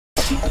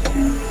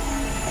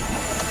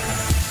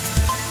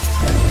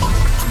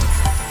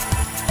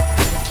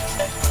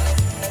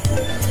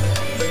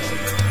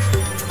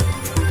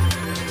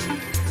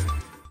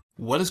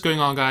What is going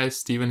on, guys?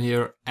 Steven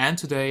here, and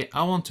today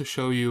I want to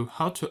show you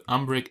how to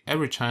unbrick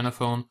every China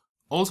phone,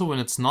 also when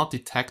it's not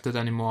detected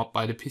anymore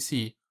by the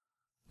PC.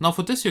 Now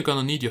for this you're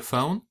gonna need your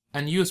phone,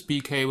 an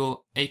USB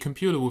cable, a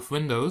computer with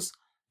Windows,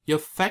 your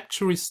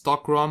factory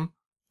stock ROM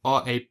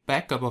or a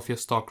backup of your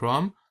stock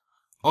ROM,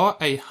 or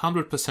a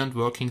 100%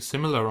 working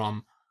similar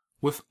ROM.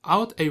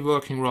 Without a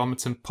working ROM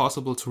it's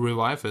impossible to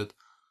revive it,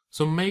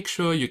 so make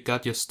sure you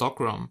got your stock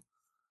ROM.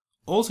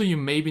 Also you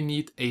maybe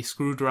need a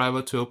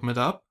screwdriver to open it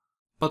up,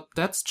 but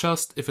that's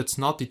just if it's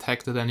not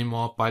detected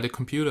anymore by the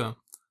computer.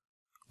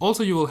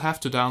 Also you will have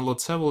to download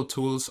several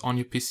tools on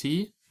your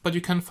PC, but you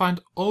can find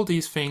all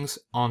these things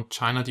on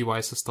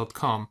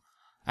chinadevices.com,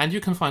 and you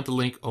can find the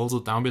link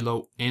also down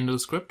below in the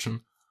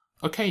description.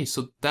 Okay,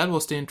 so that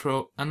was the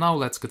intro, and now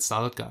let's get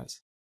started, guys.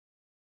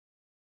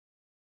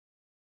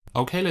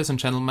 Okay, ladies and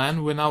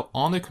gentlemen, we're now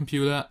on the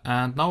computer,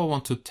 and now I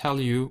want to tell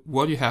you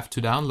what you have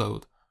to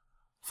download.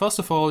 First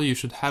of all, you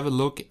should have a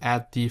look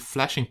at the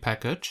flashing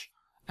package,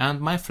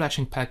 and my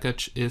flashing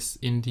package is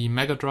in the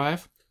Mega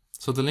Drive,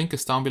 so the link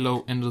is down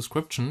below in the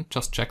description,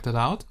 just check that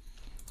out.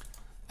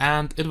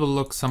 And it will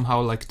look somehow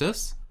like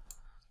this.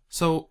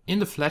 So in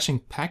the flashing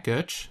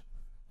package,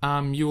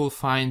 you will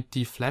find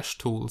the flash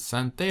tools,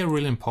 and they are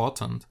really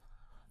important.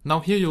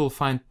 Now here you will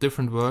find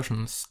different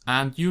versions,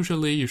 and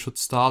usually you should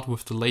start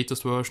with the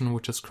latest version,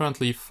 which is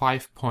currently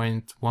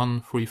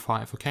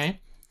 5.135, okay?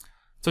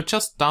 So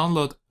just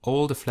download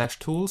all the flash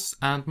tools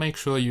and make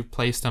sure you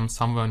place them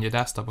somewhere on your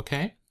desktop,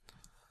 okay?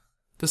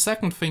 The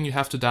second thing you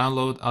have to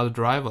download are the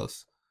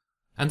drivers.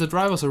 And the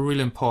drivers are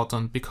really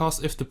important,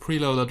 because if the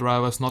preloader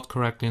driver is not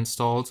correctly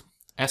installed,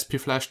 SP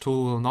Flash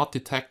Tool will not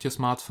detect your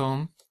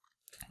smartphone,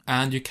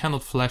 and you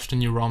cannot flash the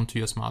new ROM to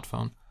your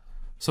smartphone.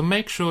 So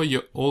make sure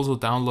you also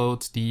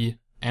download the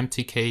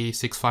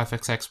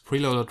MTK65XX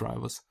preloader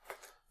drivers.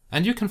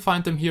 And you can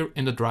find them here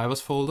in the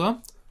drivers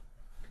folder.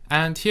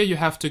 And here you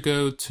have to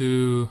go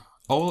to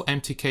all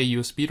MTK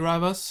USB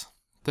drivers.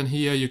 Then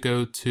here you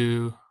go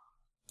to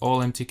all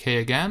MTK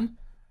again.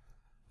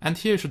 And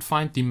here you should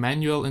find the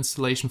manual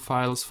installation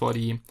files for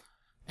the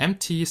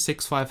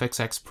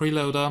MT65XX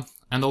preloader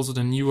and also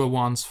the newer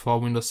ones for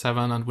Windows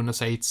 7 and Windows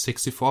 8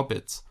 64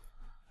 bits.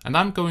 And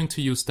I'm going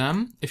to use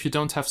them. If you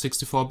don't have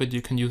 64-bit,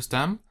 you can use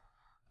them.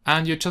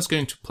 And you're just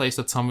going to place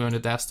that somewhere on the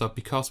desktop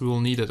because we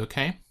will need it,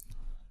 okay?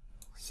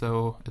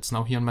 So it's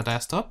now here on my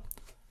desktop.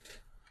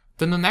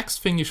 Then the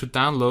next thing you should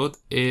download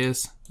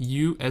is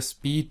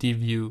USB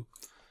DView.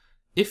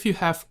 If you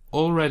have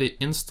already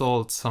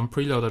installed some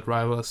preloader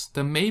drivers,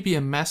 there may be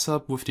a mess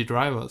up with the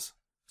drivers.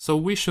 So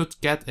we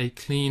should get a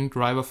clean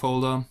driver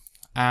folder,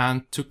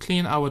 and to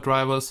clean our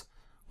drivers,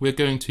 we're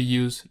going to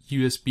use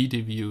USB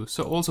DView.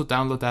 So also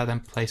download that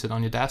and place it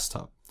on your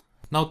desktop.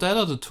 Now that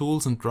are the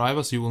tools and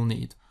drivers you will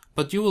need,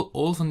 but you will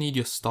also need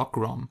your stock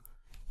ROM.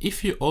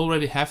 If you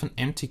already have an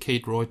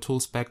MTK Droid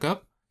Tools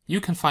backup, you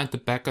can find the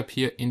backup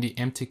here in the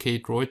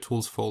MTK Droid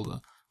Tools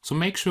folder. So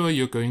make sure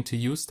you're going to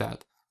use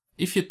that.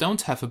 If you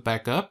don't have a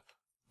backup,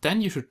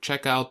 then you should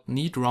check out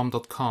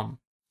needrom.com.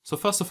 So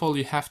first of all,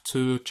 you have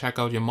to check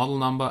out your model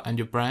number and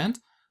your brand,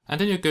 and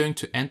then you're going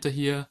to enter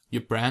here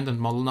your brand and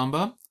model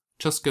number.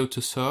 Just go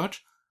to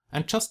search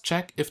and just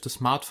check if the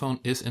smartphone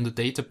is in the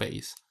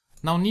database.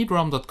 Now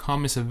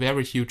needrom.com is a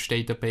very huge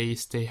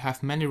database. They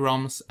have many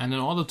ROMs, and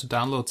in order to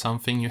download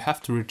something you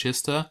have to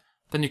register,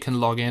 then you can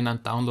log in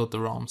and download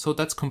the ROM. So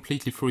that's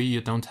completely free,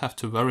 you don't have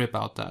to worry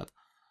about that.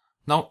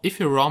 Now if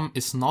your ROM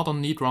is not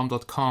on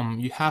needrom.com,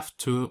 you have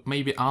to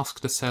maybe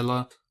ask the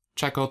seller,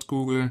 check out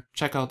Google,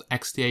 check out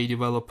XDA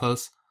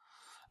developers.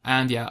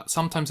 And yeah,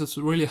 sometimes it's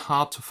really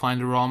hard to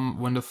find a ROM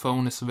when the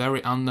phone is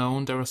very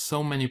unknown. There are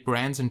so many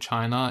brands in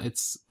China,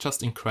 it's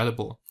just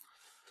incredible.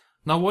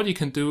 Now what you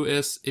can do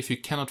is, if you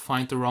cannot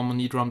find the ROM on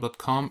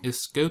needrom.com,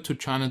 is go to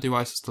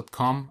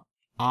chinadevices.com,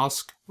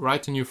 ask,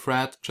 write a new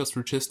thread, just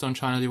register on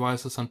China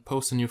Devices and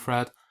post a new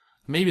thread.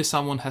 Maybe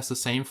someone has the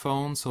same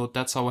phone, so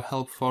that's our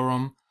help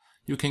forum.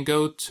 You can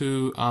go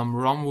to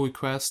ROM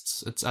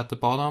requests, it's at the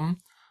bottom,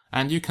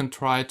 and you can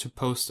try to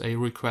post a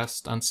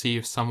request and see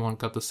if someone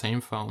got the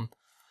same phone.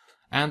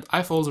 And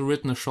I've also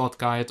written a short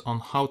guide on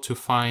how to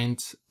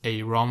find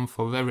a ROM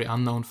for very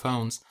unknown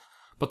phones.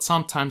 But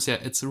sometimes, yeah,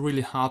 it's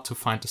really hard to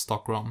find the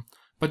stock ROM.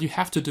 But you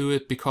have to do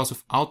it because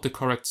without the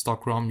correct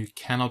stock ROM, you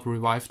cannot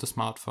revive the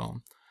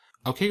smartphone.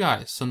 Okay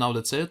guys, so now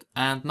that's it.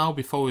 And now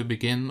before we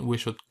begin, we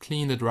should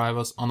clean the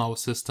drivers on our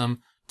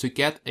system to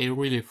get a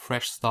really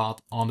fresh start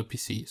on the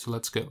PC. So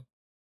let's go.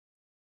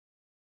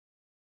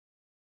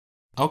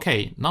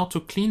 Okay, now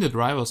to clean the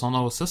drivers on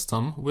our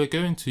system, we're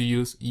going to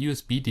use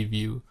USB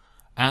DView.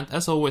 And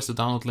as always, the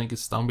download link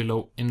is down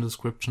below in the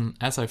description,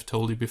 as I've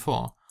told you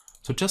before.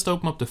 So just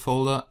open up the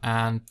folder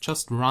and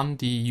just run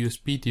the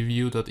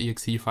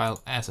usbdview.exe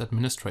file as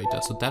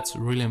administrator. So that's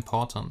really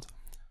important.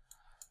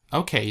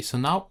 Okay, so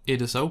now it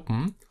is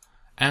open.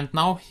 And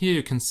now here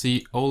you can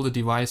see all the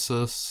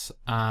devices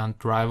and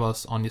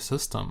drivers on your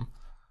system.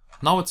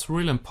 Now it's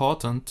really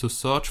important to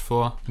search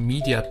for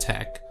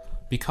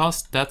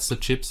because that's the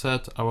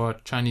chipset our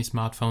Chinese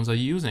smartphones are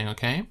using,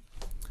 okay?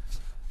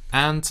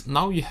 And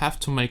now you have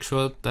to make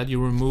sure that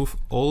you remove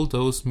all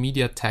those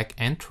MediaTek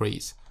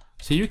entries.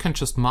 So you can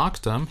just mark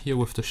them here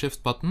with the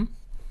Shift button,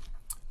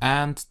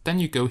 and then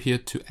you go here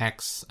to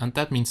X, and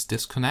that means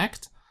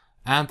disconnect.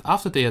 And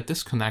after they are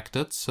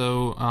disconnected,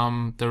 so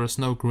there is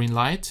no green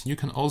light, you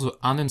can also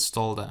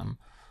uninstall them.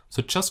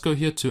 So just go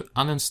here to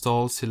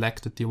uninstall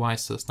selected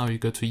devices. Now you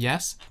go to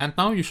yes, and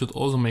now you should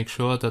also make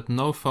sure that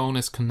no phone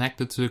is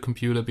connected to the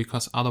computer,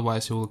 because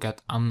otherwise you will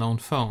get unknown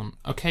phone.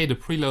 Okay, the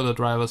preloader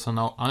drivers are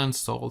now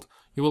uninstalled.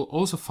 You will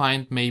also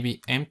find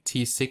maybe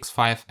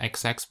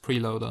MT65XX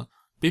preloader.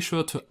 Be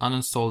sure to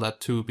uninstall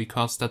that too,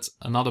 because that's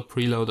another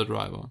preloader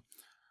driver.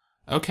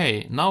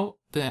 Okay, now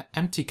the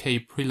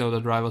MTK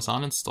preloader drivers are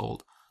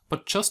uninstalled,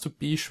 but just to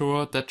be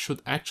sure, that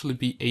should actually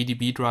be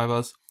ADB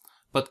drivers.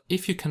 But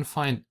if you can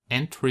find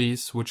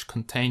entries which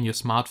contain your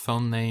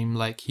smartphone name,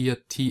 like here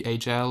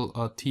THL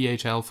or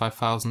THL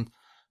 5000,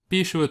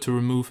 be sure to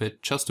remove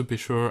it just to be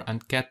sure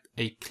and get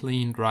a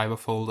clean driver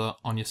folder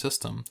on your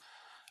system.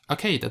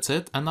 Okay, that's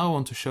it, and now I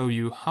want to show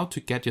you how to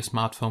get your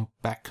smartphone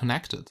back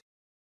connected.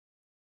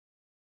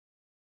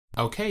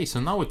 Okay, so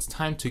now it's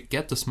time to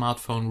get the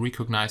smartphone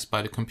recognized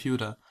by the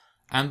computer.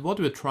 And what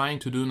we're trying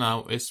to do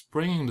now is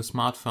bringing the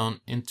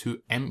smartphone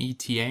into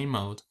META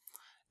mode.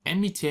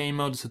 META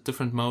mode is a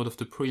different mode of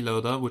the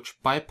preloader which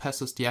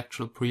bypasses the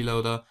actual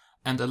preloader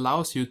and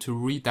allows you to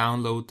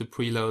re-download the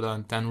preloader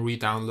and then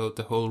re-download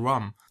the whole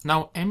ROM.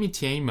 Now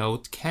META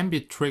mode can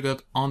be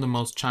triggered on the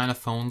most China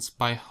phones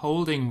by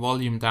holding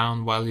volume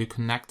down while you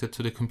connect it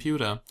to the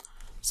computer.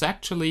 So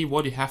actually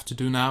what you have to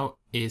do now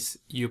is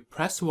you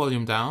press the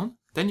volume down,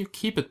 then you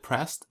keep it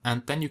pressed,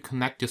 and then you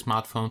connect your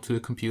smartphone to the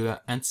computer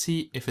and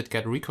see if it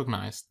gets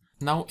recognized.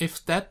 Now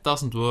if that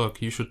doesn't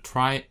work, you should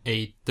try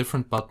a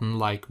different button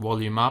like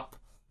volume up,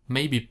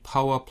 maybe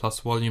power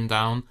plus volume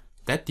down.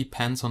 That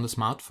depends on the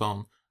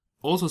smartphone.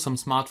 Also some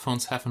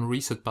smartphones have a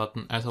reset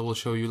button, as I will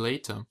show you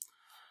later.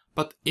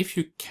 But if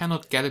you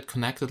cannot get it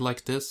connected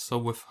like this, so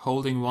with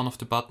holding one of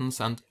the buttons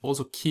and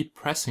also keep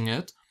pressing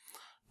it,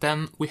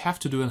 then we have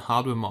to do a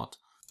hardware mod.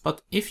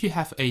 But if you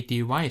have a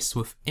device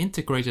with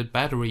integrated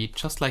battery,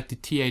 just like the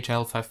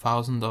THL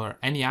 5000 or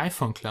any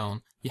iPhone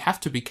clone, you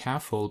have to be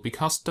careful,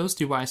 because those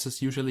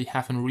devices usually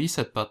have a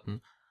reset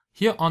button.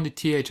 Here on the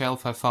THL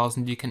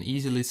 5000 you can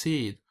easily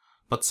see it,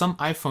 but some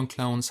iPhone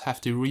clones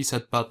have the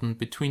reset button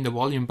between the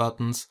volume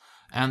buttons,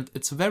 and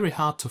it's very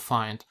hard to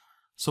find.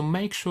 So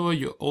make sure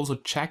you also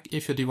check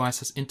if your device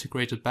has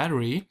integrated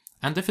battery,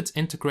 and if it's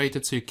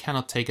integrated so you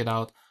cannot take it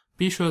out,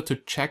 be sure to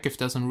check if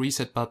there's a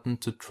reset button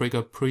to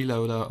trigger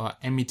preloader or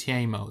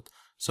META mode.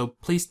 So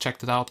please check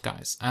that out,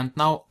 guys. And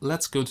now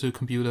let's go to the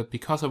computer,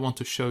 because I want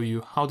to show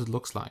you how that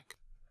looks like.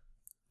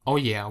 Oh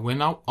yeah, we're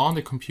now on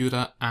the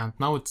computer, and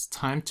now it's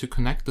time to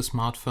connect the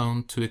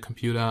smartphone to the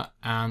computer,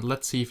 and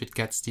let's see if it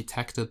gets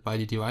detected by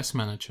the device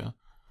manager.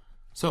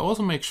 So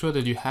also make sure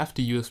that you have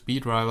the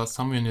USB driver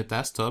somewhere on your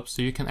desktop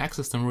so you can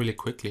access them really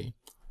quickly.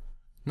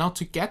 Now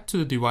to get to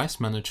the device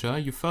manager,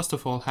 you first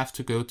of all have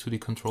to go to the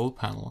control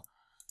panel.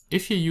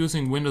 If you're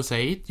using Windows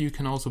 8, you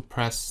can also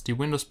press the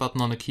Windows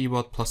button on the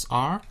keyboard plus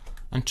R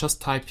and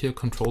just type here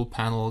control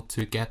panel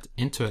to get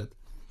into it.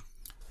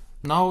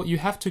 Now you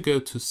have to go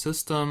to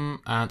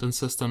System, and in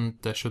System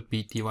there should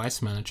be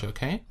Device Manager,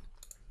 okay?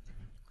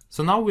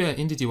 So now we are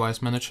in the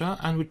Device Manager,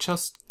 and we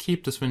just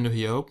keep this window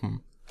here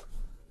open.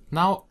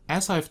 Now,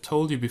 as I've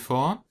told you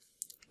before,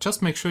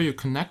 just make sure you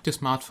connect your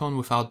smartphone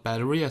without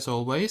battery as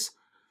always,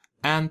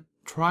 and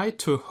try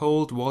to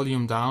hold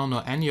volume down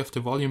or any of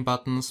the volume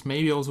buttons,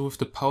 maybe also with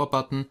the power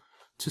button,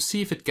 to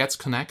see if it gets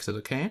connected,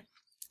 okay?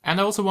 And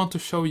I also want to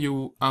show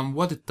you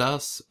what it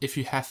does if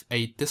you have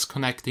a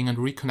disconnecting and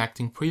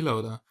reconnecting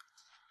preloader.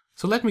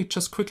 So let me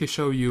just quickly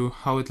show you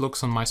how it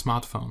looks on my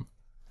smartphone.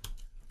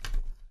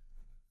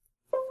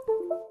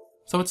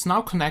 So it's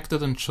now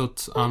connected and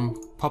should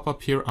pop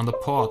up here on the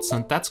ports,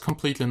 and that's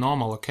completely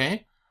normal,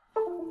 okay?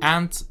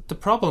 And the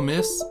problem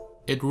is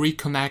it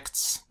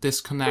reconnects,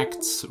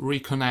 disconnects,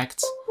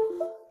 reconnects,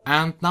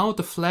 and now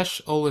the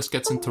flash always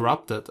gets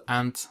interrupted,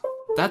 and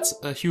that's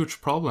a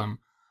huge problem.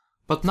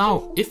 But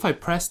now if I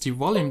press the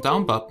volume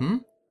down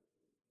button,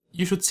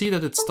 you should see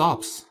that it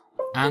stops.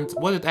 And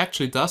what it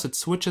actually does, it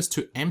switches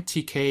to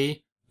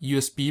MTK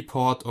USB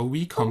port or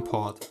VCOM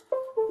port.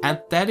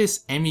 And that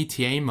is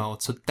META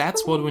mode, so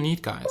that's what we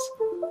need, guys.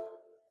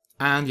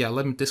 And yeah,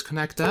 let me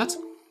disconnect that.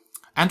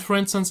 And for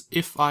instance,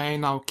 if I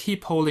now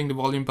keep holding the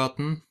volume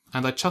button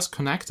and I just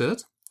connect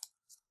it,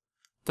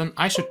 then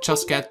I should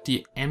just get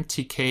the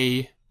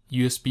MTK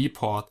USB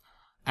port.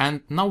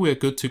 And now we're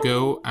good to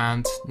go,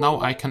 and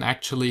now I can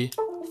actually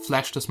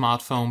flash the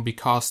smartphone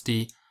because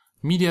the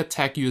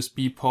MediaTek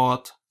USB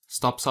port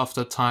stops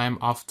after time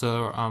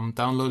after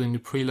downloading the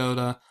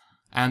preloader,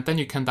 and then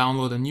you can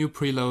download a new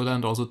preloader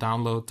and also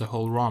download the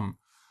whole ROM.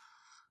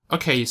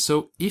 Okay,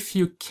 so if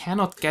you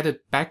cannot get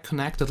it back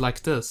connected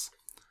like this,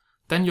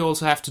 then you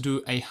also have to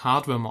do a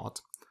hardware mod.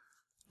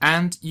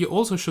 And you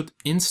also should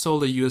install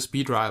the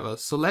USB driver.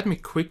 So let me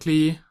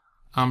quickly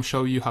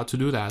show you how to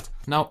do that.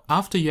 Now,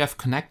 after you have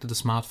connected the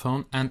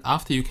smartphone and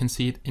after you can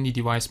see it in the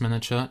device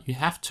manager, you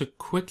have to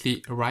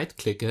quickly right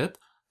click it.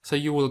 So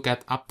you will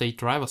get update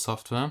driver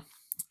software.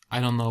 I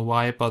don't know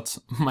why, but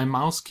my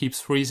mouse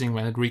keeps freezing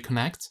when it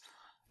reconnects.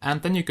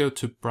 And then you go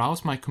to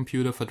browse my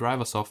computer for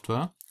driver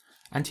software.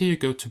 And here you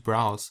go to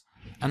browse.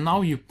 And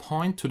now you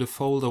point to the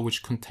folder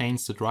which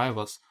contains the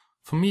drivers.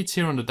 For me, it's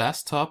here on the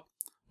desktop,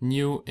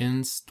 new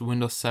inst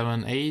Windows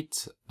 7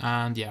 8.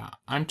 And yeah,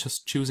 I'm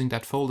just choosing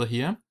that folder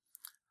here.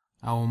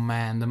 Oh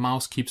man, the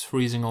mouse keeps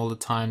freezing all the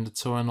time.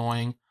 That's so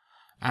annoying.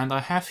 And I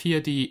have here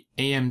the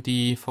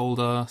AMD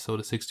folder, so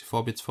the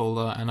 64-bits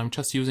folder, and I'm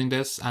just using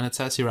this and it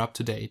says here up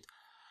to date.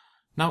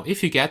 Now,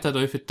 if you get that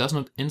or if it does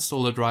not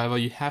install the driver,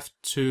 you have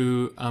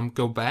to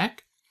go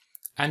back.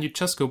 And you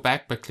just go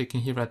back by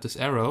clicking here at this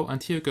arrow,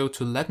 and here you go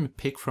to let me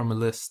pick from a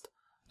list.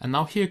 And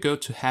now here you go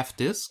to have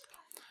disk.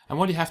 And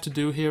what you have to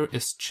do here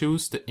is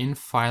choose the in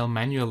file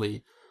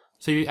manually.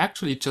 So you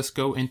actually just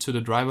go into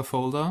the driver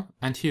folder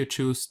and here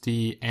choose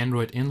the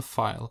Android in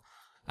file.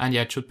 And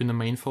yeah, it should be in the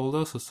main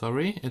folder, so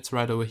sorry, it's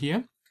right over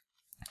here.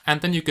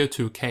 And then you go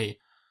to OK.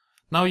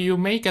 Now you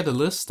may get a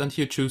list and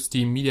here choose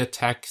the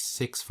MediaTek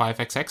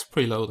 65XX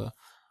preloader.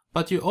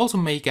 But you also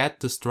may get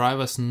this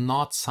drivers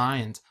not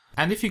signed.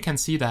 And if you can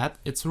see that,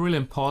 it's really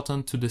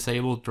important to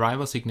disable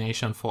driver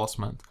signature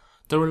enforcement.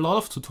 There are a lot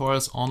of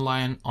tutorials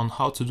online on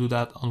how to do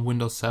that on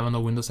Windows 7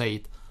 or Windows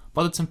 8.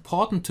 But it's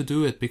important to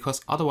do it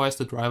because otherwise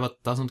the driver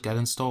doesn't get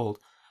installed.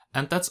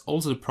 And that's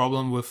also the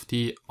problem with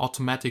the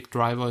automatic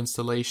driver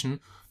installation,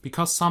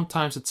 because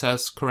sometimes it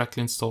says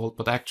correctly installed,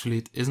 but actually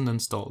it isn't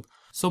installed.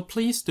 So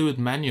please do it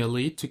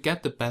manually to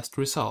get the best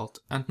result.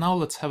 And now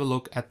let's have a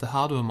look at the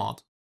hardware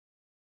mod.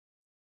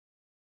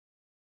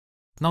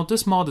 Now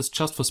this mod is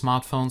just for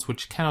smartphones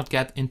which cannot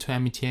get into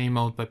META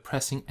mode by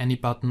pressing any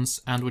buttons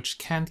and which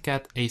can't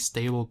get a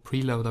stable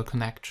preloader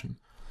connection.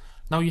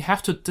 Now you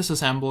have to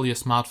disassemble your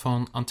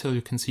smartphone until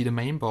you can see the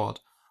mainboard.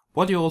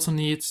 What you also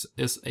need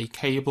is a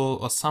cable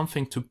or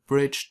something to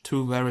bridge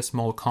two very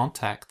small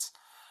contacts.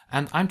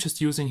 And I'm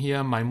just using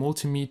here my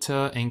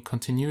multimeter in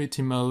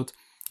continuity mode,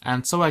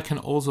 and so I can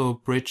also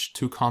bridge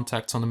two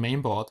contacts on the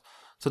mainboard.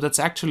 So that's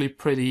actually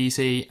pretty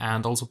easy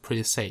and also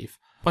pretty safe.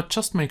 But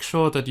just make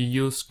sure that you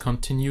use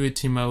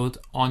continuity mode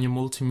on your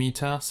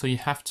multimeter, so you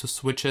have to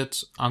switch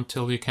it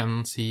until you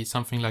can see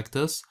something like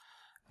this.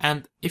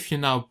 And if you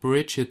now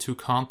bridge your two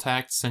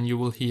contacts, then you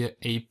will hear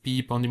a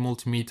beep on the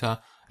multimeter,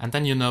 and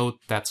then you know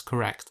that's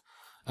correct.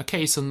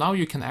 Okay, so now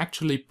you can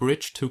actually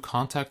bridge two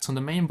contacts on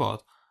the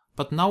mainboard.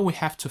 But now we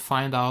have to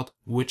find out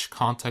which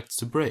contacts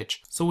to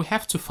bridge. So we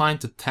have to find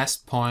the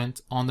test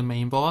point on the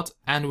mainboard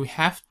and we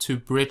have to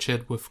bridge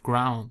it with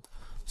ground.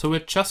 So we're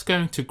just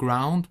going to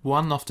ground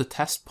one of the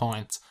test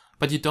points,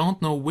 but you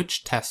don't know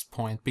which test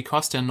point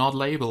because they're not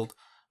labeled.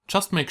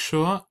 Just make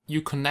sure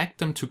you connect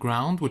them to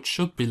ground, which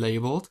should be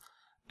labeled,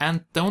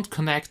 and don't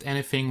connect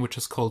anything which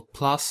is called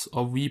plus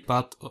or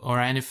VBUT or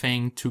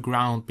anything to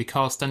ground,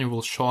 because then you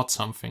will short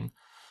something.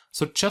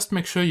 So just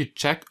make sure you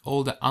check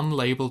all the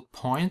unlabeled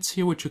points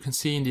here, which you can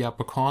see in the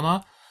upper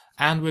corner,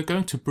 and we're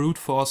going to brute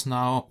force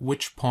now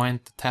which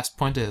point the test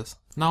point is.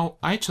 Now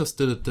I just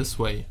did it this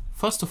way.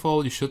 First of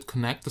all, you should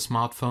connect the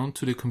smartphone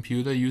to the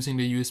computer using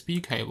the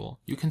USB cable.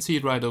 You can see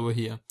it right over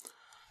here.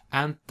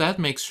 And that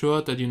makes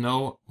sure that you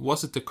know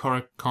was it the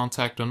correct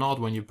contact or not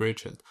when you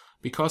bridge it,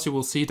 because you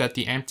will see that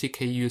the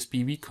MTK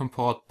USB V-COM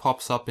port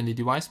pops up in the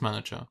device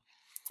manager.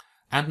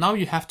 And now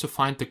you have to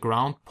find the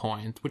ground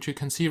point, which you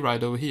can see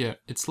right over here.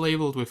 It's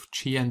labeled with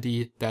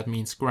GND, that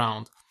means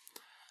ground.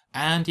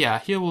 And yeah,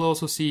 here we'll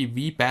also see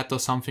VBAT or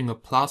something or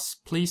plus.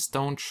 Please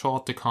don't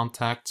short the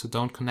contact, so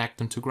don't connect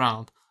them to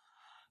ground.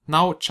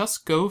 Now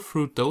just go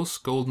through those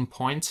golden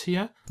points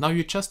here. Now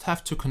you just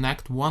have to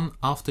connect one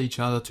after each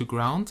other to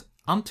ground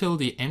until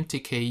the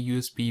MTK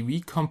USB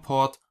V-COM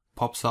port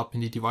pops up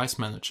in the device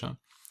manager.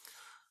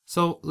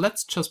 So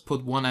let's just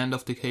put one end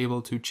of the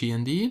cable to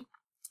GND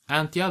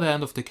and the other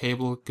end of the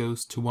cable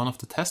goes to one of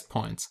the test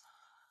points.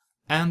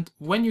 And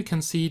when you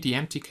can see the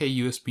MTK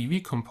USB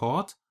V-COM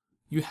port,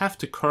 you have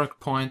the correct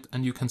point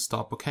and you can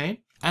stop,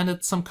 okay? And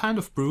it's some kind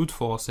of brute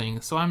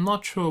forcing, so I'm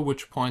not sure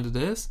which point it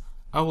is.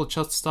 I will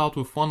just start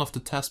with one of the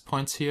test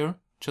points here,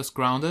 just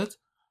ground it.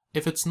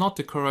 If it's not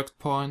the correct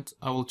point,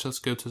 I will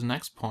just go to the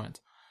next point.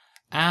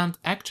 And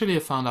actually I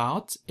found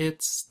out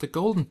it's the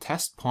golden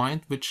test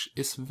point, which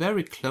is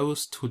very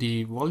close to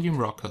the volume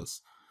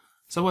rockers.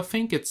 So I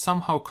think it's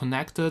somehow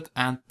connected,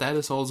 and that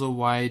is also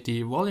why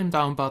the volume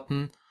down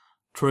button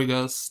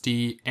triggers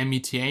the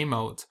META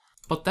mode.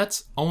 But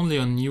that's only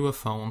on newer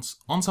phones.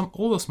 On some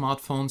older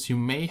smartphones you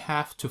may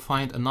have to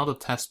find another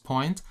test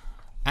point,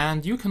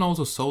 and you can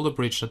also solder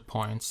bridge that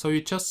point. So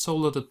you just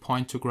solder that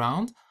point to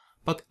ground,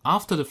 but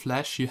after the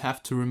flash you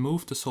have to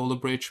remove the solder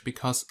bridge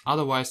because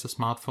otherwise the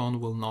smartphone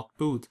will not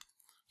boot.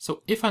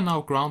 So if I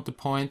now ground the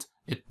point,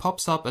 it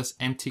pops up as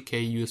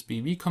MTK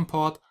USB V-COM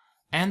port,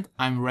 and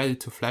I'm ready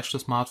to flash the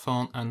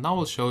smartphone, and now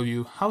I'll show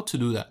you how to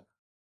do that.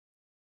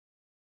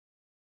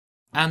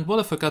 And what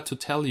I forgot to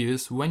tell you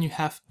is when you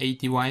have a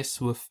device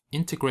with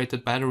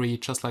integrated battery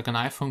just like an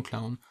iPhone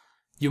clone,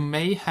 you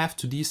may have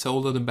to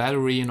desolder the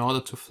battery in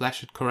order to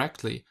flash it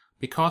correctly,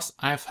 because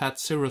I've had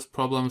serious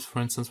problems, for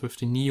instance with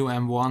the Neo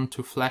M1,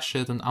 to flash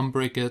it and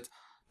unbrick it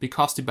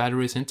because the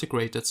battery is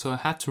integrated, so I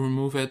had to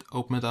remove it,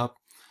 open it up,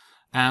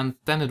 and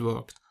then it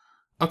worked.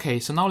 Okay,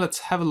 so now let's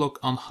have a look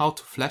on how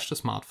to flash the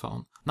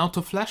smartphone. Now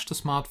to flash the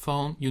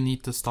smartphone you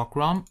need the stock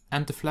ROM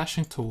and the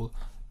flashing tool,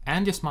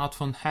 and your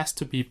smartphone has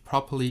to be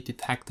properly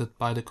detected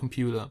by the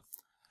computer.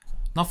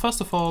 Now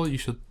first of all you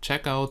should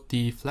check out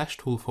the flash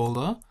tool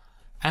folder,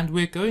 and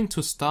we're going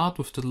to start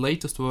with the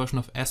latest version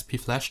of SP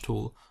Flash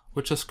Tool,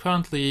 which is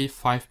currently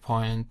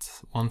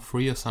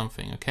 5.13 or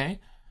something, okay?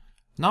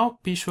 Now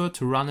be sure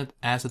to run it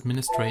as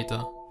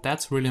administrator,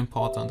 that's really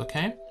important,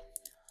 okay?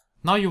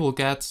 Now you will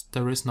get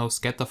there is no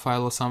scatter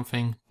file or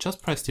something,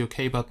 just press the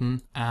OK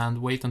button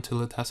and wait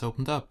until it has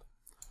opened up.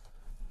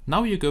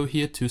 Now you go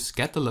here to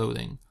scatter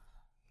loading,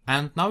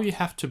 and now you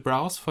have to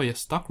browse for your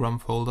stock ROM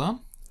folder,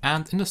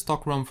 and in the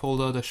stock ROM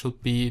folder there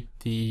should be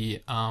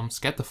the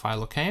scatter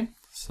file, okay?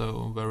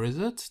 So where is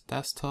it?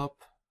 Desktop,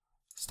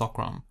 stock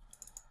ROM.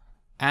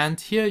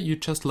 And here you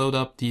just load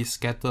up the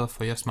scatter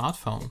for your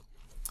smartphone.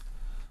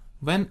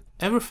 When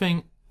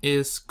everything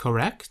is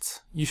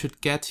correct, you should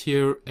get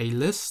here a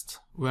list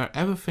where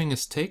everything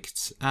is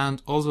ticked,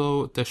 and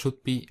also there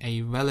should be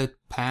a valid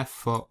path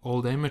for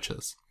all the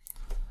images.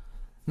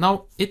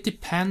 Now it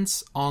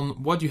depends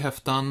on what you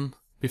have done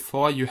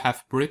before you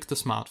have bricked the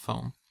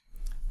smartphone.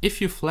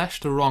 If you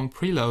flash the wrong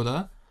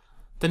preloader,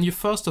 then you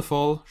first of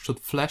all should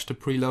flash the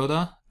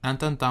preloader and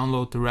then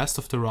download the rest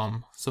of the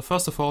ROM. So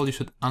first of all you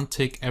should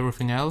untick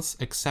everything else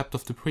except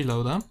of the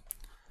preloader,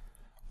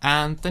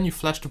 and then you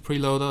flash the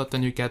preloader,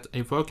 then you get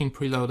a working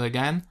preloader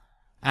again,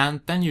 and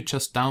then you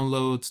just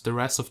download the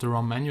rest of the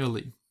ROM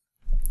manually.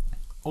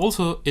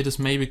 Also it is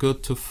maybe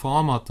good to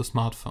format the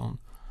smartphone.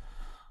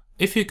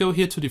 If you go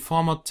here to the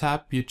format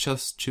tab, you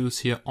just choose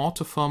here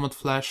auto format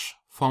flash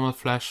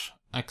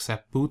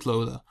accept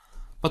bootloader.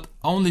 But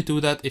only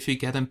do that if you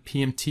get a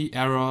PMT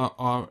error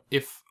or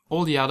if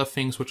all the other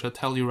things which I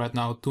tell you right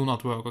now do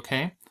not work,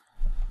 okay?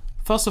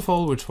 First of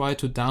all, we try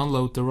to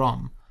download the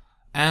ROM.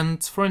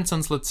 And for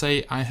instance, let's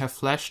say I have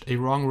flashed a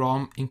wrong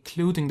ROM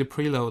including the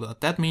preloader.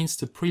 That means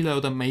the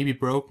preloader may be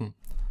broken.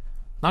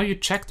 Now you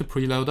check the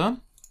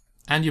preloader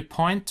and you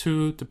point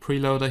to the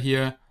preloader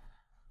here,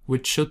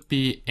 which should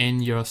be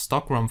in your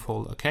stock ROM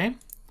folder, okay?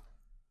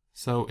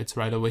 So it's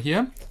right over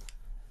here.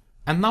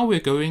 And now we're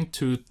going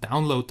to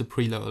download the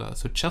preloader.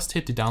 So just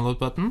hit the download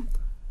button.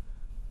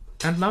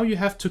 And now you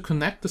have to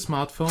connect the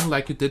smartphone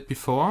like you did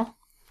before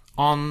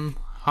on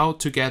how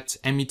to get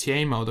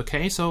META mode,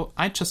 okay? So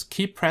I just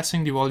keep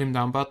pressing the volume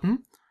down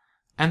button,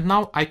 and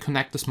now I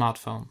connect the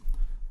smartphone.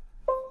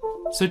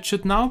 So it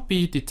should now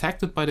be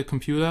detected by the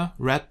computer,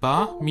 red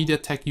bar,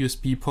 MediaTek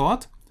USB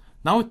port.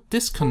 Now it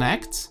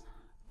disconnects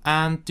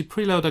and the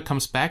preloader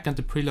comes back and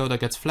the preloader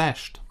gets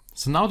flashed.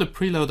 So now the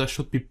preloader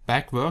should be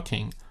back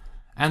working,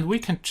 and we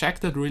can check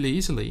that really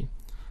easily.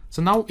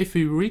 So now if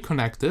we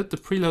reconnect it, the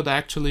preloader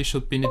actually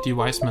should be in the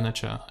device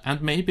manager,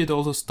 and maybe it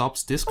also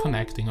stops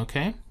disconnecting,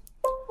 okay?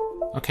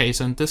 Okay,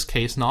 so in this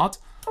case not,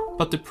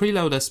 but the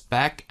preloader is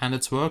back and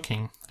it's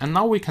working, and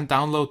now we can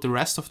download the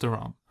rest of the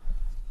ROM.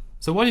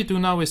 So what you do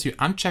now is you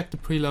uncheck the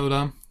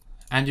preloader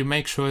and you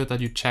make sure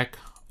that you check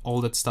all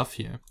that stuff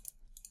here.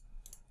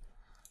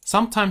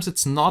 Sometimes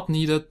it's not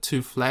needed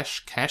to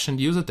flash cache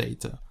and user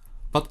data,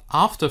 but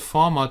after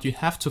format you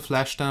have to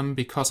flash them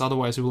because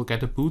otherwise you will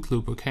get a boot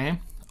loop, okay?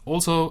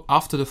 Also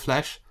after the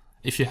flash,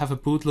 if you have a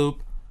boot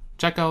loop,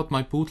 check out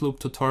my boot loop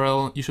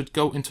tutorial. You should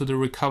go into the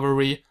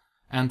recovery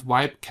and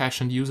wipe cache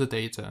and user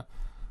data.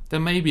 There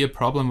may be a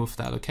problem with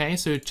that, okay?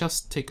 So you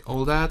just tick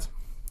all that.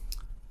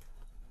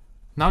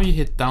 Now you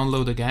hit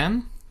download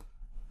again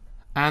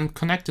and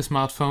connect the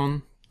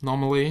smartphone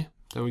normally.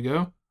 There we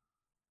go.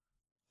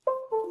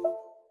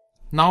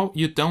 Now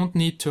you don't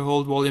need to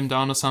hold volume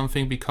down or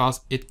something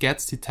because it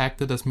gets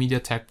detected as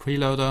MediaTek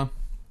preloader.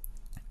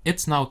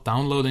 It's now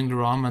downloading the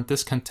ROM, and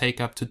this can take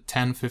up to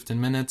 10-15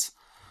 minutes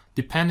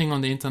depending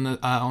on the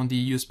internet, on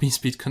the USB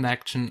speed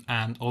connection,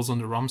 and also on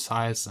the ROM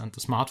size and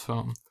the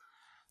smartphone.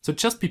 So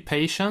just be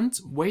patient,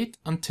 wait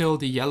until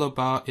the yellow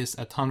bar is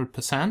at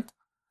 100%,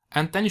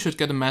 and then you should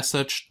get a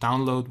message,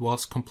 download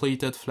was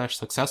completed, flash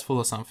successful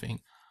or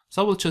something.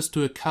 So we'll just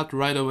do a cut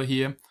right over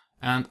here,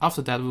 and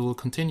after that we will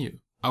continue.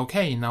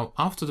 Okay, now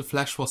after the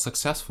flash was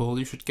successful,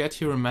 you should get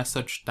here a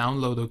message,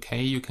 download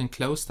okay. You can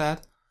close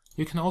that.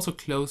 You can also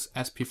close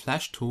SP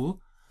Flash Tool,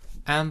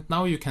 and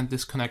now you can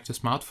disconnect your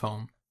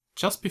smartphone.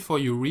 Just before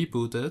you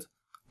reboot it,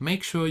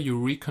 make sure you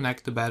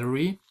reconnect the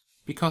battery,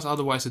 because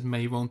otherwise it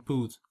won't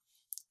boot.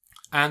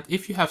 And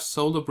if you have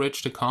solder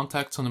bridged the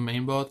contacts on the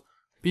mainboard,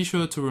 be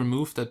sure to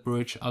remove that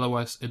bridge,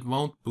 otherwise it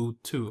won't boot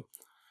too.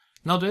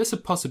 Now there is a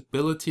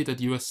possibility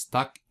that you are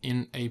stuck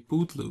in a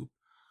boot loop.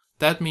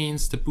 That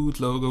means the boot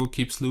logo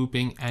keeps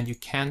looping and you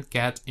can't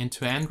get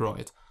into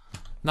Android.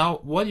 Now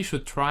what you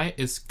should try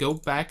is go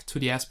back to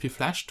the SP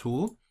Flash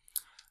tool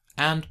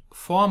and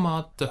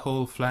format the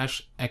whole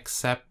flash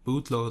except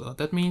bootloader.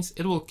 That means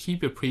it will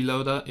keep your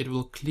preloader, it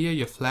will clear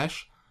your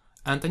flash,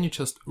 and then you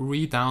just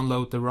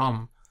re-download the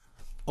ROM.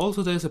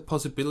 Also there's a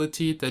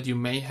possibility that you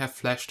may have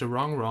flashed the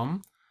wrong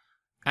ROM,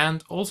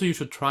 and also you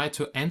should try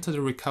to enter the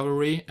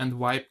recovery and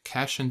wipe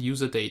cache and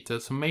user data.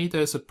 So maybe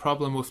there's a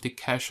problem with the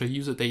cache or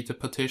user data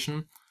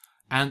partition,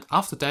 and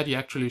after that you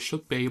actually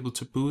should be able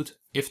to boot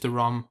if the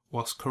ROM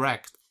was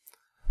correct.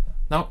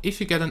 Now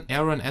if you get an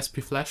error in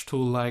SP Flash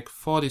Tool like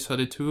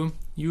 4032,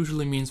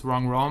 usually means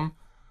wrong ROM.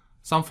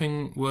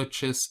 Something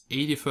which is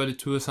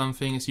 8032 or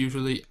something is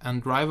usually a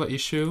driver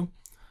issue.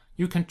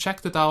 You can check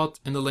that out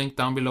in the link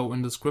down below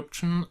in the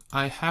description.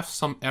 I have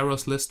some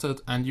errors listed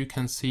and you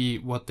can see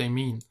what they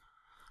mean.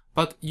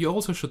 But you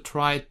also should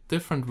try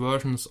different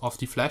versions of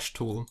the Flash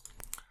tool.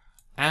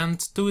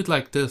 And do it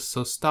like this,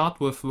 so start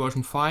with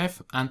version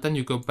 5 and then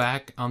you go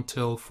back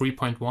until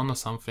 3.1 or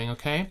something,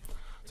 okay?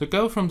 So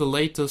go from the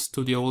latest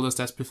to the oldest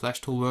SP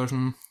Flash Tool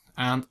version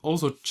and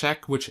also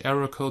check which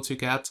error codes you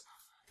get.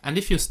 And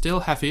if you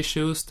still have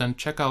issues, then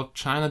check out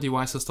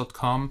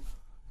chinadevices.com,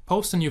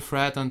 post a new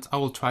thread and I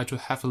will try to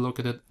have a look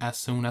at it as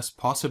soon as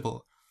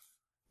possible.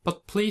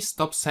 But please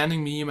stop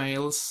sending me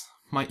emails.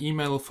 My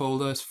email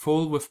folder is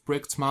full with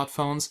bricked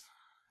smartphones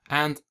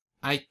and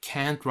I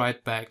can't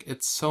write back.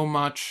 It's so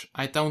much,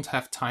 I don't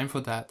have time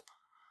for that.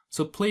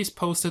 So please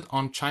post it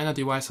on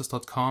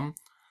chinadevices.com.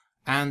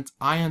 And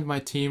I and my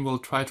team will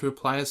try to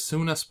reply as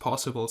soon as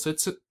possible. So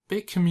it's a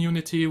big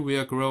community, we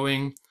are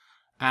growing,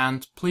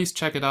 and please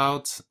check it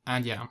out.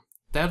 And yeah,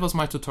 that was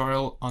my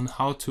tutorial on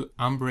how to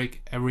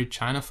unbrick every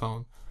China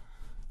phone.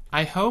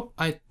 I hope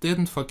I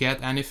didn't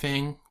forget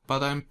anything,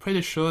 but I'm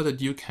pretty sure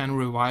that you can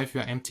revive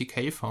your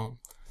MTK phone.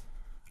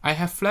 I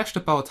have flashed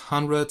about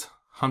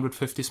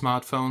 150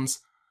 smartphones,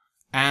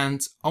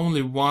 and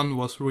only one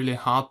was really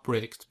hard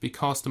bricked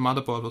because the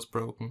motherboard was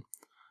broken.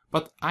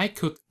 But I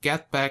could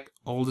get back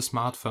all the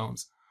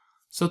smartphones.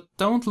 So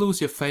don't lose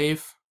your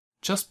faith,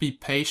 just be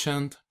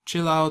patient,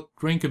 chill out,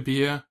 drink a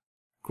beer,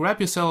 grab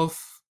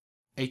yourself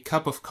a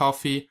cup of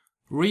coffee,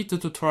 read the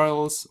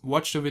tutorials,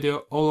 watch the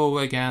video all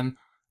over again,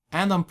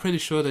 and I'm pretty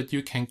sure that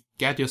you can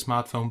get your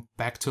smartphone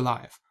back to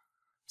life.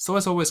 So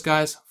as always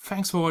guys,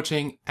 thanks for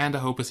watching and I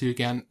hope to see you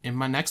again in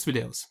my next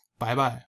videos. Bye bye.